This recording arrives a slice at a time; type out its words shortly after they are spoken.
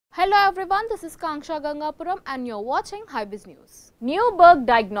Hello everyone, this is Ramapuram and you're watching Hybiz News. Neuberg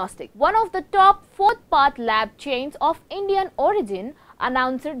Diagnostics, one of the top fourth-path lab chains of Indian origin,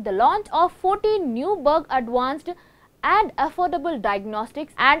 announced the launch of 14 Neuberg advanced and affordable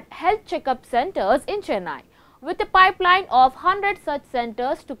diagnostics and health checkup centers in Chennai. With a pipeline of 100 such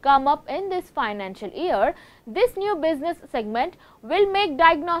centers to come up in this financial year, this new business segment will make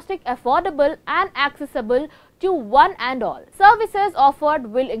diagnostic affordable and accessible to one and all. Services offered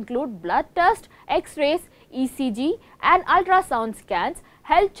will include blood test, X-rays, ECG and ultrasound scans,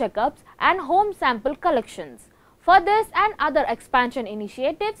 health checkups and home sample collections. For this and other expansion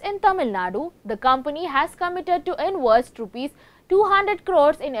initiatives in Tamil Nadu, the company has committed to invest rupees 200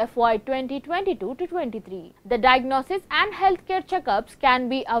 crores in FY 2022-23. The diagnosis and healthcare checkups can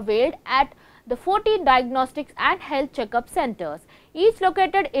be availed at the 14 diagnostics and health checkup centers, each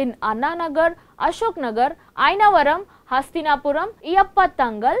located in Anna Nagar, Ashok Nagar, Aynavaram, Hasthinapuram,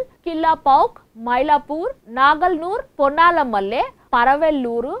 lyappanthangal, Kilpauk, Mylapore, Nanganallur, Ponnamallee,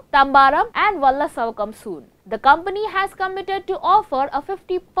 Peravallur, Tambaram and Valasavakkam soon. The company has committed to offer a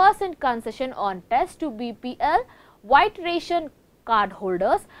 50% concession on tests to BPL, white ration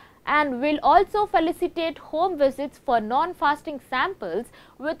cardholders, and will also facilitate home visits for non-fasting samples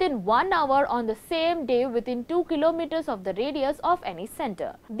within 1 hour on the same day within 2 kilometers of the radius of any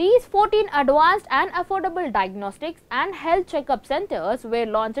center. These 14 advanced and affordable diagnostics and health checkup centers were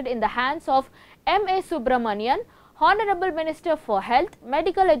launched in the hands of M.A. Subramanian, Hon'ble Minister for Health,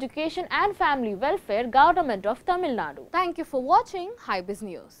 Medical Education and Family Welfare, Government of Tamil Nadu. Thank you for watching Hybiz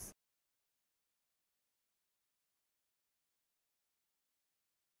News.